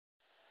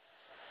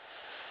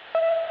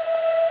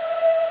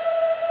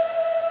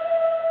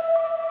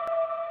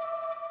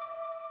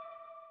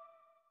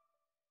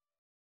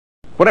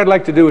What I'd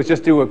like to do is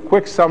just do a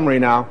quick summary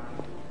now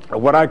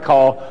of what I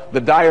call the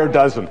Dyer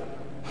dozen.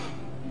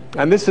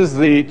 And this is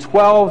the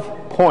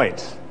 12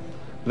 points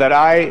that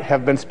I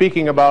have been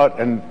speaking about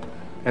and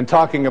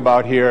talking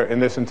about here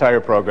in this entire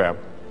program.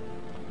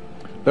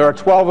 There are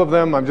 12 of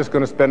them. I'm just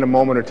going to spend a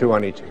moment or two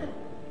on each.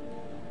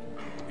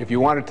 If you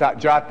want to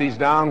jot these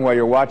down while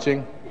you're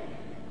watching,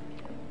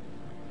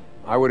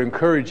 I would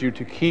encourage you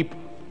to keep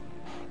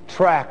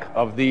track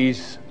of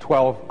these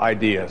 12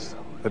 ideas,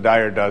 the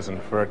Dyer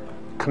dozen, for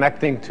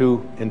connecting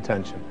to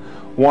intention.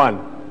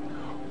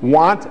 1,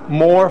 want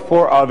more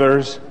for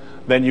others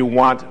than you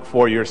want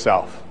for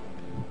yourself.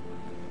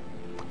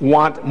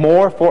 Want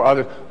more for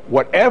others.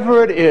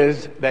 Whatever it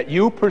is that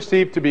you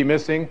perceive to be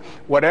missing,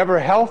 whatever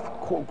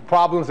health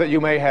problems that you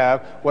may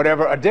have,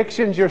 whatever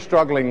addictions you're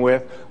struggling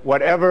with,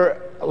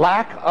 whatever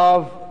lack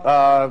of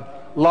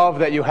love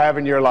that you have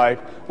in your life,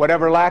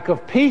 whatever lack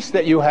of peace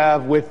that you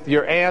have with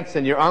your aunts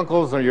and your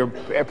uncles or your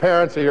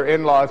parents or your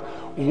in-laws,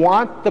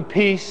 want the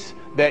peace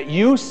that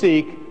you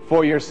seek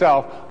for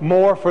yourself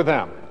more for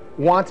them.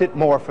 Want it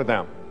more for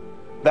them.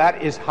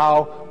 That is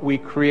how we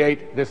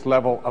create this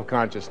level of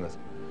consciousness.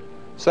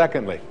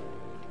 Secondly,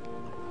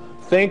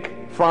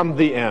 think from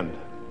the end.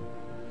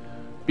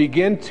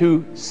 Begin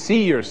to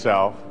see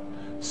yourself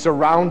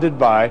surrounded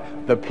by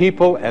the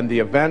people and the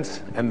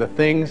events and the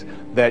things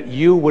that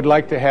you would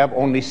like to have.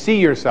 Only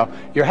see yourself.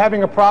 You're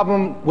having a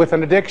problem with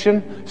an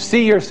addiction,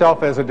 see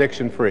yourself as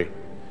addiction-free.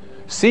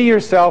 See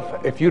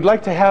yourself, if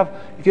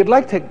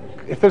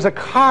there's a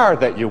car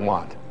that you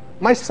want.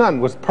 My son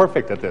was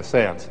perfect at this,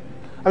 Sans.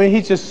 I mean,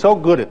 he's just so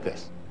good at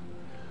this.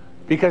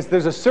 Because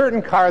there's a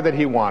certain car that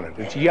he wanted.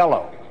 It's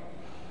yellow.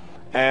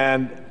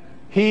 And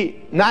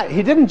he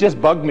didn't just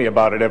bug me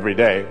about it every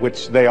day,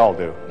 which they all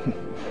do.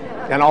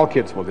 And all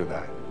kids will do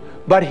that.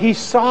 But he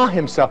saw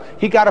himself.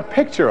 He got a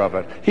picture of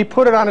it. He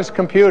put it on his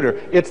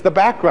computer. It's the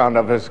background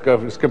of his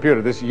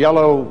computer, this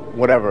yellow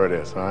whatever it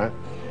is. All right?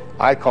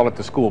 I call it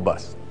the school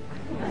bus.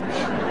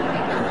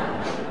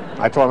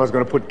 I told him I was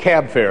going to put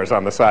cab fares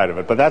on the side of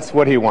it, but that's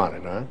what he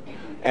wanted. Huh?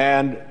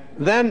 And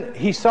then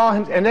he saw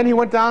him, and then he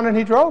went down and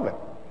he drove it.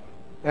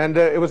 And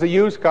it was a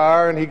used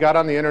car, and he got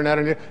on the internet,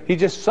 and he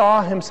just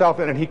saw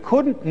himself in it. he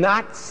couldn't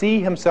not see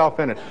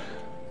himself in it.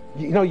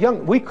 You know,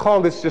 we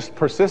call this just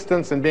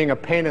persistence and being a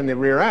pain in the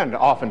rear end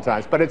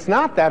oftentimes, but it's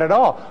not that at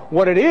all.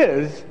 What it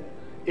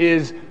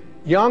is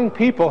young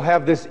people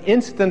have this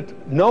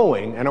instant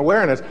knowing and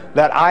awareness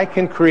that I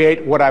can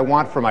create what I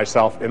want for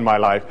myself in my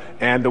life,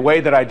 and the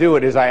way that I do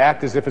it is I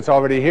act as if it's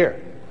already here.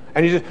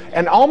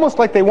 And almost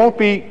like they won't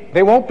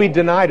be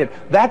denied it.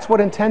 That's what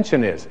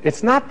intention is.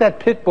 It's not that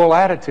pit bull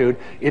attitude.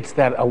 It's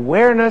that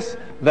awareness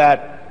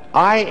that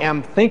I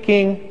am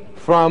thinking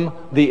from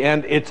the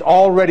end. It's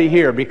already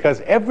here,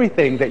 because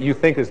everything that you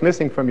think is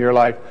missing from your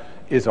life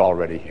is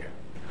already here.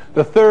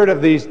 The third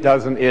of these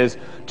dozen is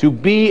to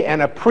be an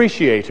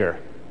appreciator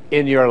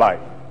in your life.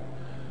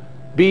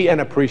 Be an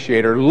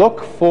appreciator.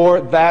 Look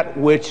for that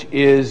which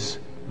is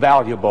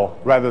valuable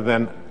rather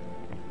than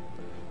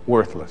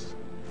worthless.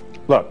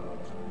 Look,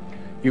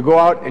 you go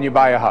out and you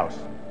buy a house,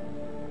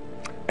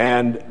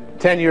 and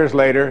 10 years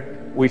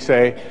later we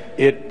say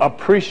it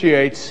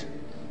appreciates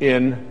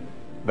in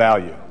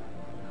value.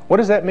 What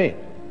does that mean?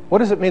 What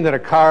does it mean that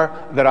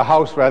a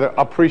house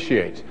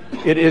appreciates?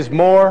 It is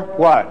more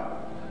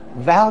what?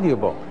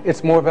 Valuable.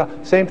 It's more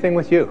valuable. Same thing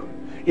with you.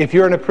 If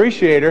you're an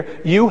appreciator,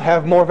 you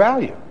have more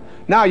value.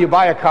 Now you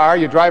buy a car,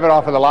 you drive it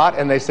off of the lot,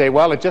 and they say,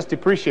 well, it just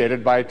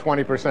depreciated by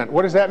 20%.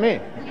 What does that mean?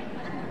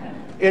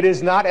 It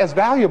is not as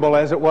valuable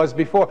as it was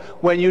before.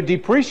 When you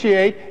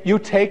depreciate, you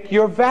take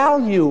your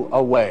value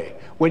away.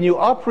 When you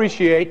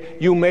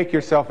appreciate, you make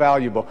yourself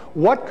valuable.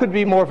 What could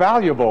be more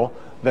valuable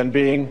than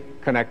being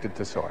connected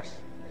to Source?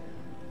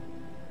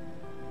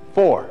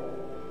 4,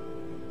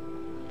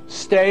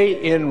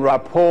 stay in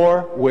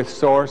rapport with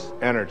Source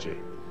energy.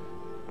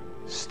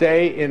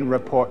 Stay in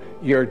rapport.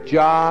 Your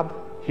job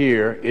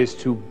here is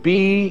to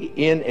be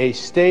in a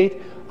state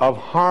of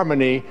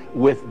harmony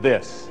with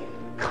this.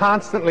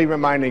 Constantly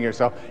reminding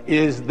yourself,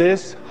 is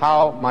this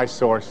how my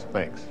Source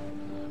thinks?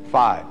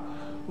 5,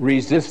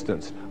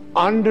 resistance.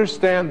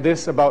 Understand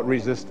this about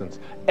resistance.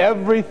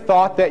 Every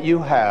thought that you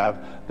have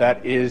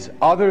that is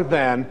other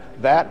than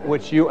that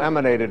which you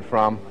emanated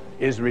from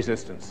is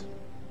resistance.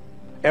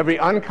 Every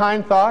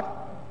unkind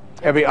thought,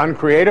 every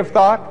uncreative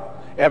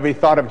thought, every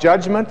thought of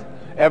judgment,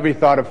 every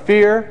thought of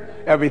fear,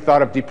 every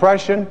thought of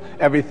depression,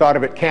 every thought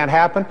of it can't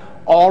happen,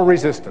 all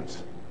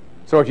resistance.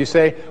 So if you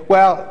say,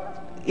 well,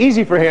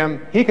 easy for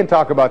him, he can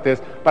talk about this,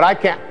 but I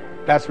can't,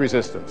 that's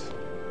resistance.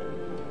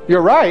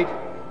 You're right,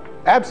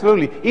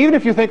 absolutely. Even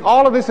if you think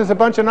all of this is a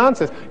bunch of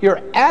nonsense,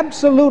 you're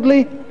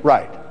absolutely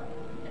right.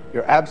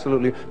 You're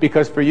absolutely,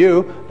 because for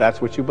you,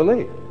 that's what you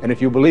believe. And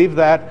if you believe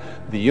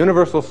that, the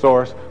universal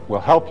Source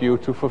will help you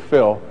to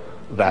fulfill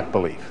that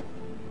belief.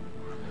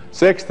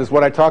 6th is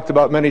what I talked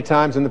about many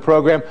times in the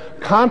program.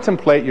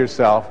 Contemplate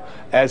yourself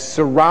as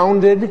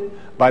surrounded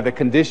by the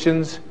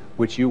conditions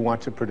which you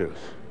want to produce.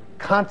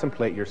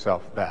 Contemplate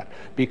yourself that,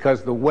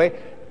 because the way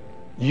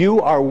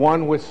you are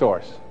one with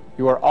Source.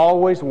 You are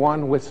always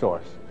one with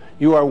Source.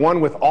 You are one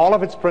with all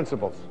of its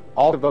principles,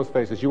 all of those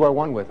phases. You are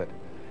one with it.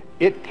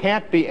 It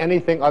can't be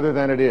anything other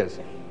than it is.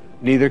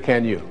 Neither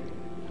can you.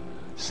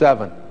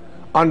 7,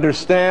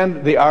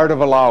 understand the art of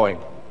allowing.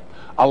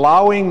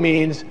 Allowing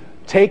means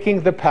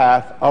taking the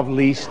path of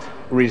least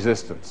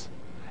resistance.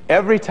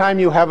 Every time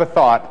you have a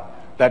thought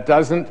that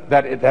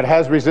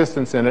has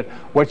resistance in it,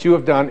 what you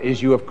have done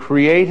is you have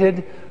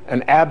created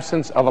an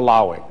absence of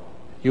allowing.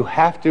 You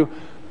have to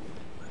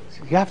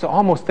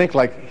almost think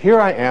like, here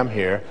I am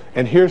here,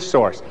 and here's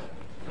Source.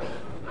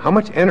 How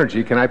much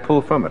energy can I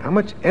pull from it? How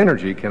much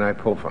energy can I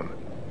pull from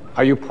it?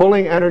 Are you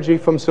pulling energy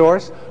from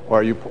Source,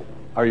 or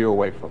are you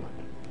away from it?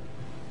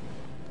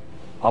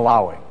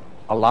 Allowing.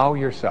 Allow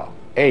yourself.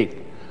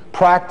 8,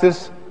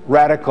 practice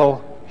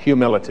radical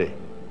humility.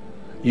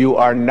 You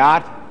are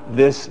not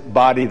this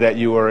body that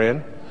you are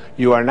in.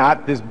 You are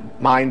not this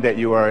mind that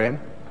you are in.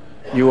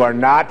 You are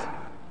not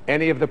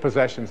any of the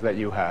possessions that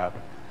you have.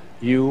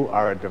 You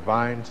are a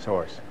divine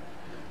Source.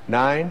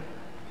 9,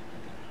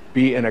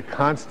 be in a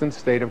constant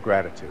state of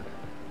gratitude.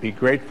 Be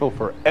grateful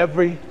for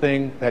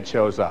everything that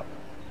shows up.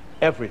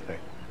 Everything.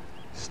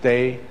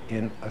 Stay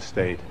in a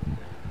state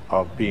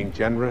of being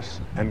generous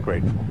and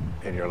grateful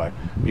in your life.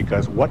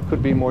 Because what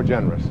could be more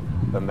generous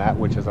than that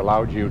which has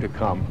allowed you to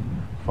come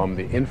from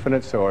the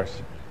infinite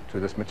Source to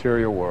this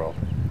material world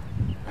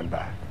and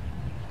back?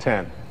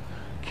 10,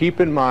 keep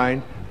in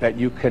mind that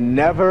you can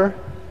never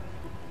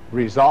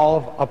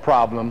resolve a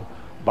problem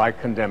by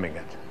condemning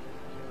it.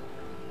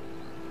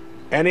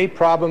 Any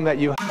problem that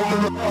you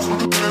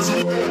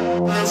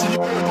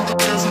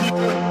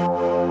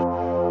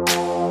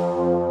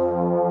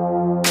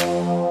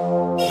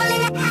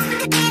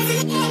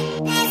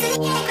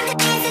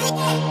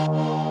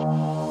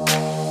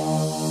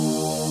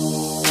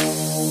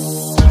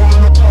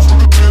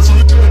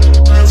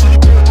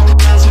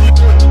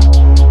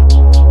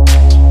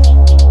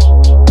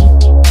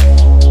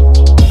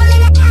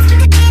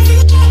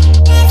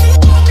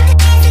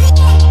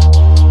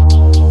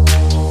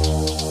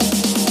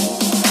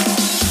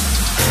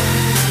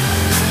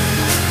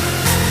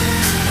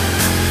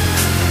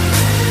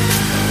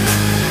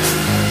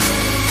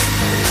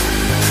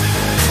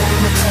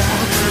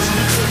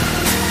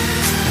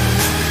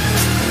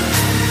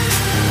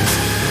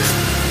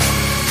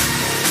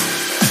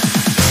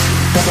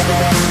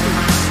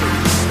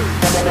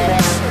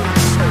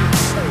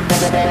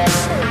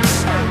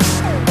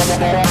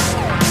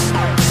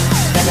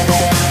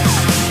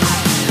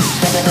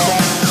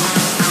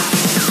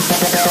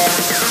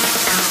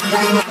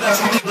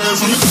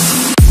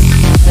We're